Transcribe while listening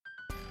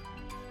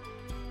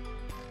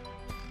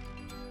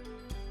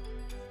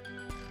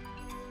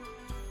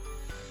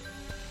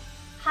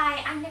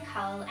Hi, I'm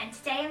Nicole and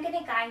today I'm going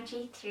to guide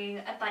you through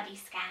a body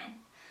scan.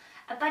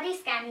 A body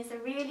scan is a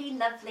really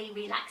lovely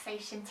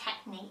relaxation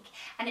technique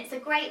and it's a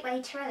great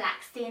way to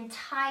relax the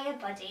entire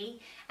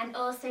body and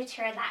also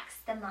to relax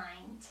the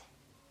mind.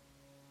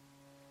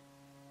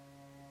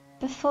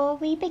 Before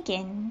we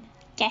begin,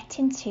 get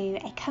into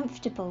a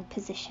comfortable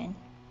position.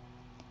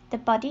 The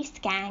body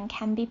scan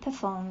can be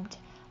performed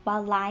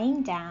while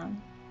lying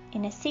down,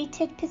 in a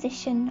seated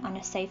position on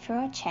a sofa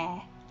or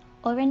chair,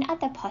 or in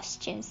other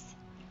postures.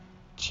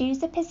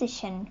 Choose a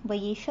position where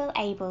you feel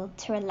able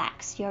to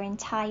relax your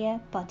entire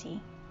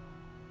body.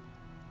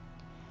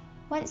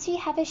 Once you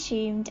have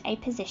assumed a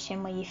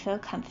position where you feel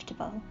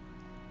comfortable,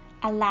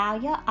 allow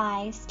your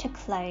eyes to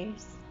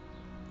close,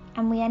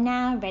 and we are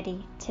now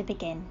ready to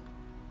begin.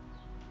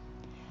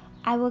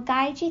 I will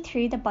guide you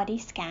through the body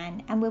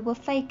scan and we will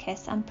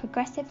focus on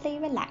progressively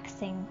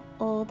relaxing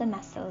all the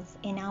muscles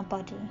in our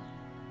body.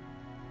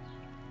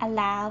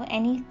 Allow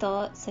any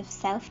thoughts of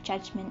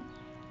self-judgment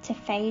to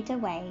fade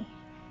away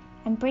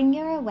and bring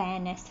your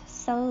awareness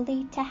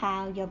solely to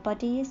how your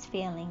body is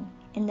feeling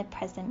in the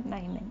present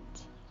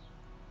moment.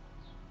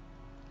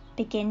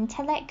 Begin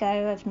to let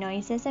go of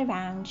noises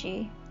around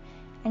you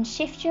and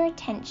shift your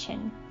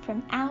attention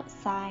from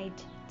outside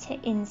to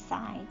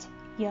inside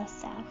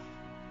yourself.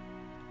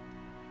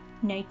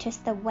 Notice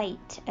the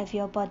weight of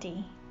your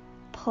body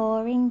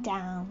pouring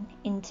down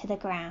into the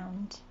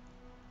ground,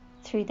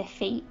 through the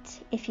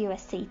feet if you are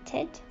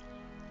seated,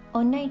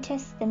 or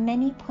notice the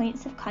many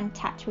points of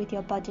contact with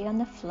your body on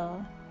the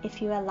floor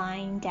if you are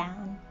lying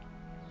down.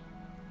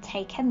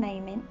 Take a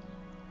moment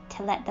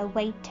to let the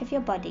weight of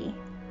your body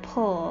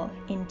pour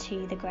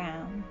into the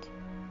ground.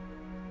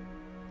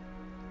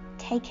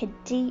 Take a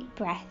deep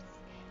breath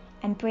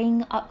and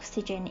bring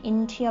oxygen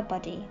into your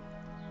body.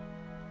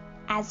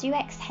 As you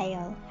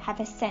exhale,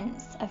 have a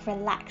sense of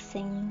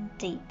relaxing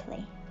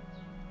deeply.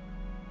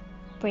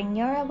 Bring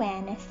your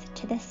awareness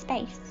to the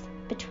space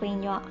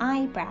between your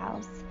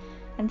eyebrows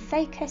and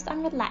focus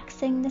on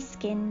relaxing the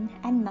skin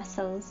and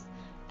muscles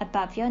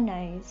above your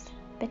nose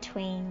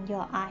between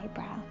your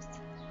eyebrows.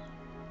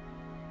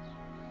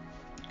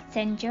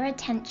 Send your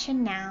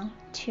attention now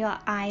to your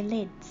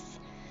eyelids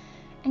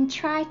and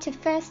try to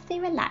firstly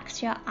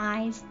relax your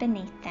eyes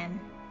beneath them,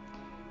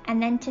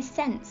 and then to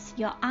sense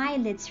your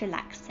eyelids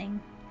relaxing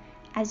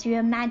as you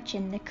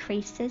imagine the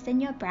creases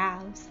in your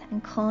brows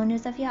and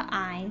corners of your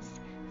eyes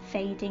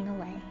fading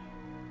away.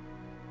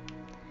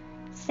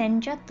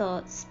 Send your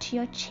thoughts to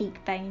your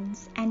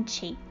cheekbones and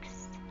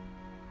cheeks.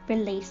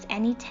 Release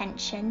any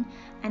tension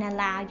and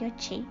allow your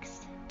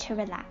cheeks to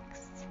relax.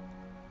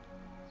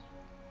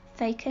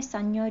 Focus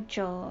on your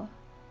jaw,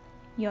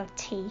 your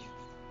teeth,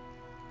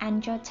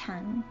 and your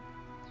tongue,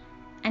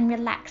 and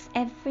relax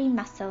every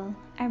muscle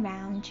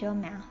around your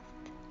mouth.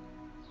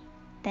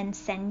 Then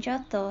send your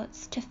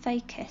thoughts to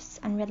focus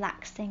on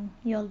relaxing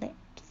your lips.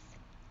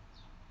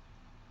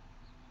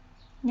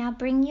 Now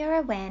bring your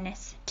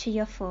awareness to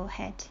your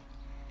forehead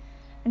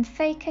and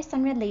focus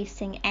on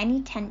releasing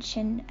any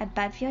tension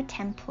above your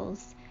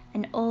temples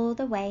and all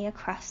the way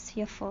across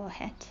your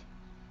forehead.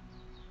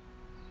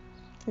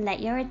 Let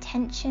your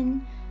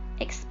attention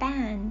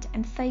expand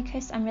and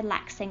focus on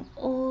relaxing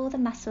all the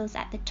muscles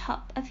at the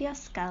top of your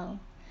skull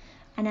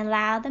and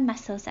allow the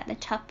muscles at the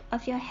top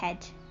of your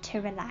head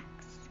to relax.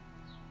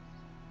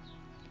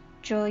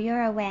 Draw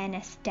your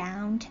awareness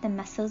down to the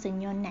muscles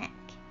in your neck.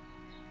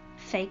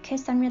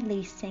 Focus on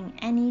releasing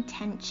any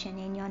tension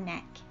in your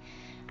neck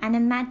and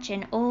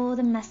imagine all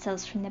the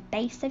muscles from the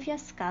base of your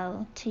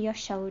skull to your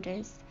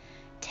shoulders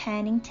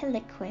turning to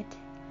liquid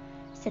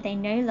so they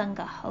no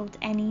longer hold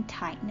any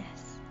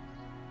tightness.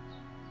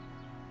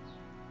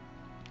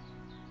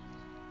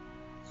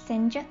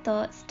 Send your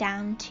thoughts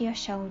down to your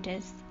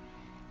shoulders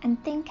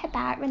and think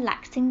about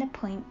relaxing the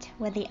point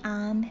where the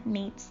arm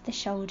meets the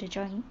shoulder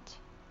joint.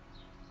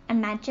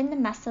 Imagine the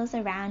muscles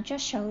around your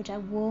shoulder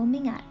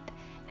warming up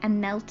and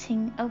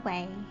melting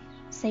away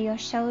so your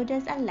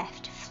shoulders are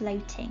left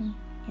floating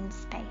in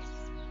space.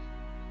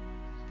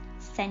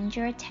 Send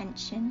your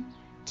attention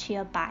to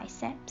your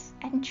biceps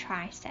and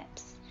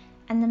triceps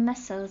and the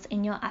muscles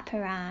in your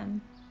upper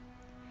arm.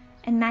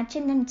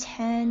 Imagine them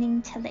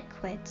turning to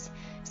liquid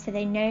so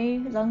they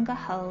no longer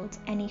hold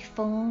any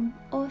form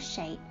or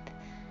shape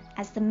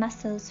as the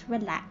muscles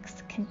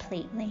relax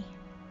completely.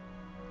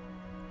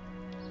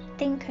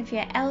 Think of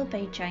your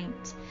elbow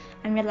joint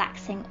and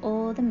relaxing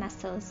all the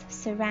muscles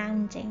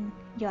surrounding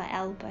your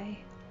elbow.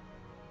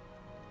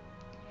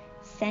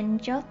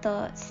 Send your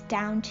thoughts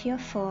down to your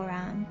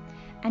forearm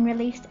and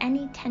release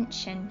any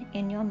tension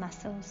in your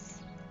muscles.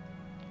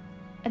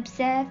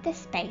 Observe the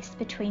space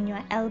between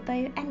your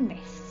elbow and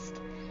wrist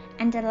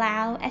and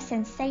allow a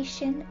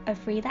sensation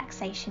of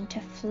relaxation to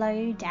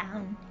flow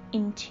down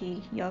into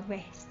your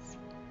wrists.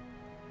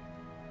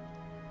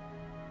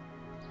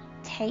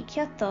 Take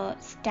your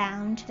thoughts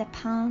down to the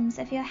palms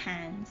of your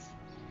hands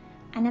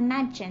and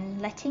imagine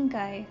letting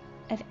go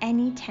of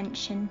any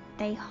tension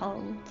they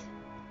hold.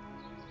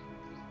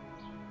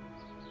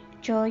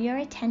 Draw your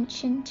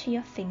attention to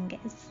your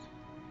fingers.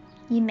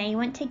 You may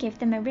want to give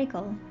them a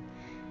wriggle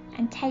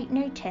and take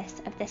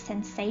notice of the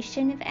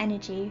sensation of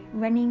energy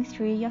running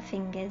through your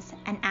fingers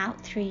and out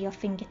through your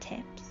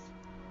fingertips.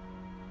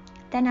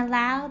 Then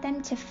allow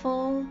them to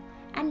fall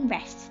and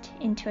rest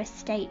into a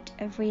state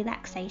of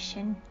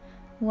relaxation,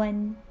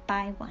 one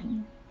by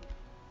one.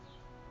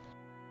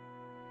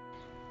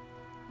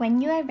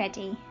 When you are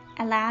ready,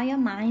 allow your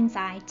mind's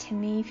eye to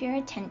move your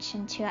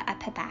attention to your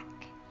upper back.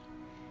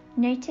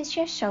 Notice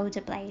your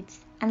shoulder blades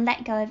and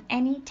let go of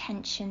any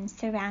tension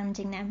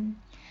surrounding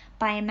them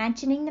by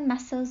imagining the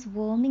muscles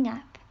warming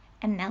up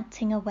and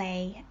melting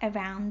away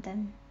around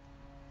them.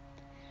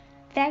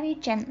 Very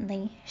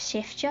gently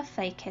shift your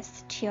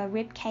focus to your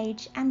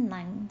ribcage and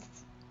lungs.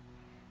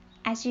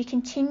 As you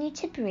continue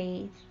to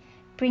breathe,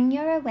 bring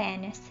your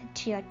awareness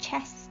to your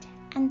chest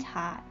and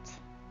heart.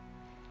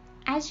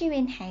 As you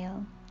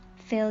inhale,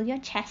 fill your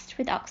chest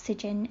with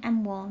oxygen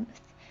and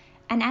warmth,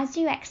 and as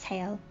you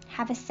exhale,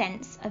 have a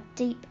sense of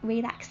deep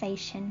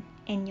relaxation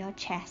in your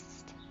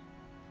chest.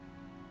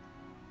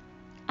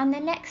 On the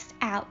next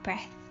out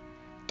breath,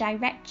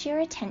 direct your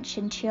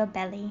attention to your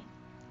belly,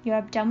 your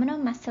abdominal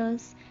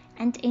muscles,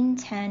 and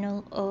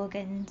internal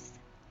organs.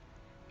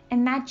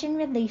 Imagine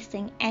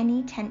releasing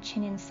any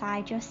tension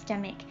inside your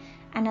stomach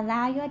and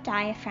allow your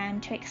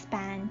diaphragm to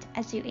expand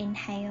as you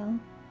inhale,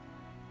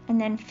 and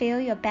then feel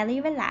your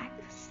belly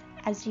relax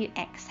as you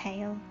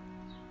exhale.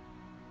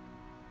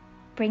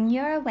 Bring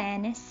your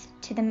awareness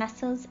to the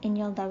muscles in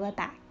your lower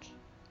back.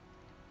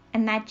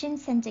 Imagine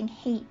sending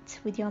heat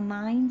with your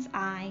mind's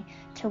eye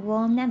to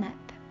warm them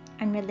up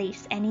and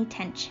release any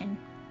tension.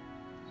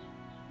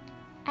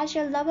 As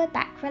your lower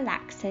back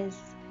relaxes,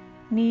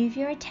 move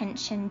your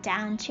attention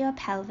down to your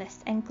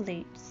pelvis and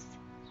glutes.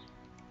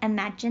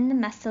 Imagine the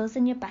muscles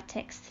in your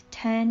buttocks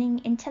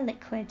turning into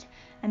liquid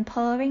and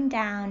pouring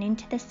down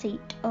into the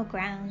seat or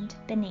ground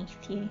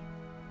beneath you.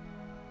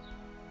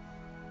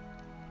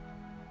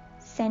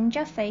 Send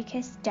your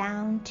focus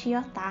down to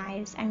your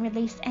thighs and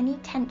release any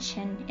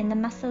tension in the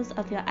muscles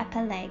of your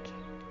upper leg.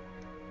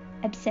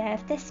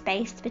 Observe the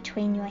space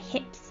between your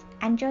hips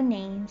and your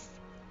knees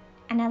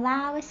and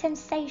allow a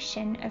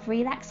sensation of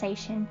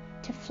relaxation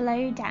to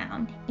flow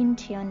down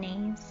into your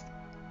knees.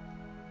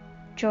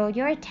 Draw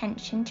your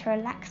attention to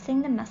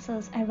relaxing the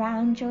muscles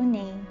around your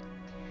knee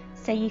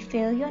so you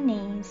feel your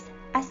knees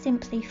are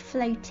simply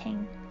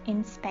floating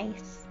in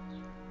space.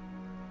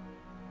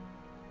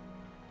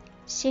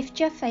 Shift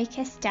your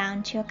focus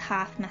down to your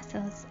calf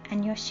muscles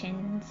and your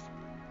shins.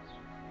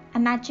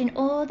 Imagine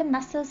all the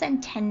muscles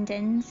and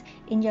tendons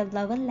in your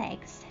lower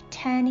legs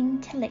turning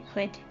to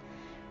liquid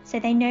so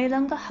they no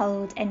longer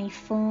hold any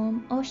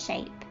form or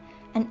shape,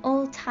 and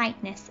all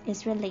tightness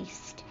is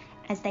released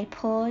as they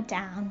pour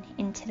down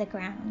into the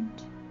ground.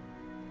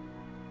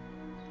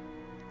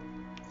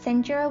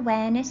 Send your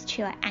awareness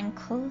to your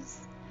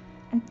ankles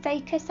and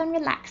focus on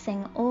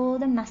relaxing all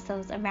the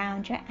muscles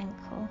around your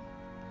ankle.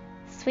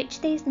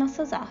 Switch these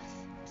muscles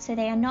off so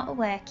they are not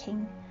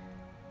working,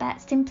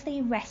 but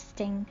simply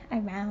resting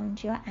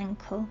around your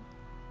ankle.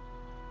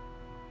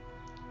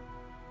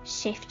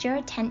 Shift your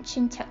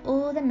attention to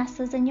all the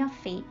muscles in your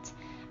feet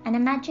and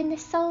imagine the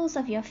soles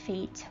of your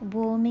feet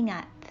warming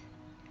up.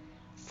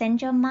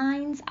 Send your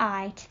mind's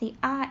eye to the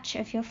arch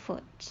of your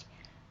foot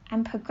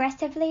and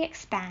progressively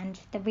expand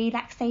the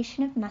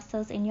relaxation of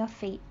muscles in your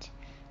feet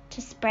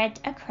to spread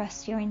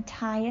across your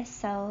entire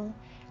sole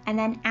and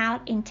then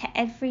out into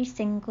every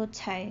single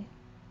toe.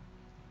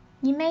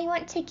 You may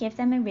want to give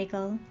them a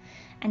wriggle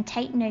and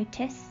take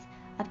notice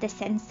of the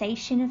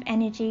sensation of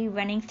energy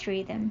running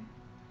through them.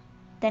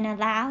 Then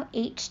allow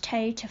each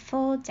toe to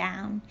fall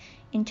down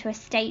into a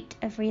state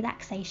of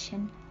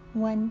relaxation,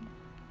 one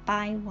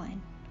by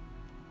one.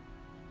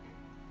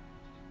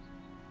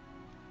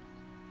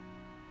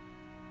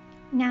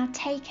 Now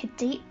take a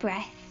deep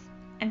breath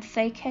and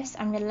focus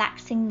on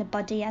relaxing the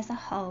body as a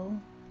whole.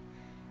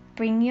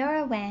 Bring your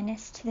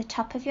awareness to the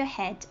top of your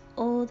head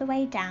all the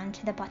way down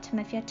to the bottom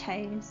of your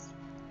toes.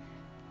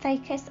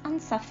 Focus on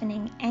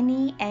softening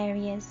any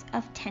areas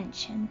of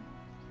tension.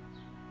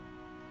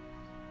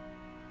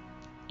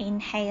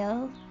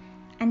 Inhale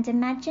and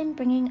imagine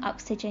bringing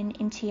oxygen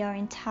into your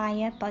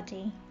entire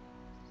body.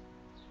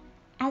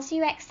 As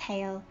you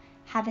exhale,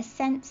 have a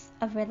sense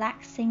of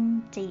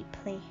relaxing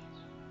deeply.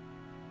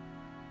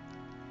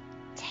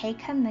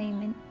 Take a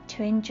moment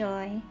to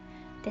enjoy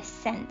the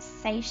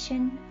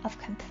sensation of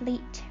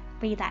complete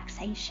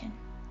relaxation.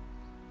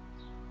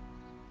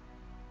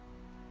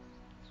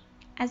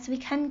 As we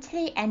come to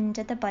the end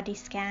of the body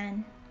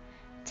scan,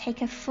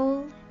 take a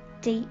full,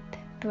 deep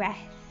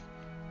breath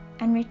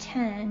and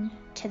return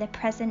to the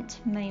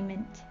present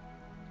moment.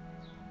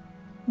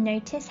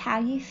 Notice how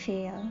you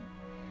feel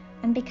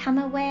and become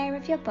aware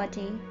of your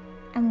body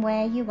and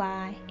where you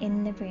are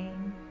in the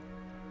room.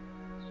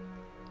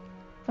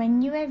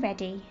 When you are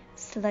ready,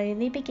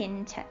 slowly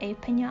begin to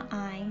open your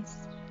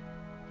eyes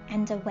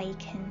and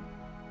awaken.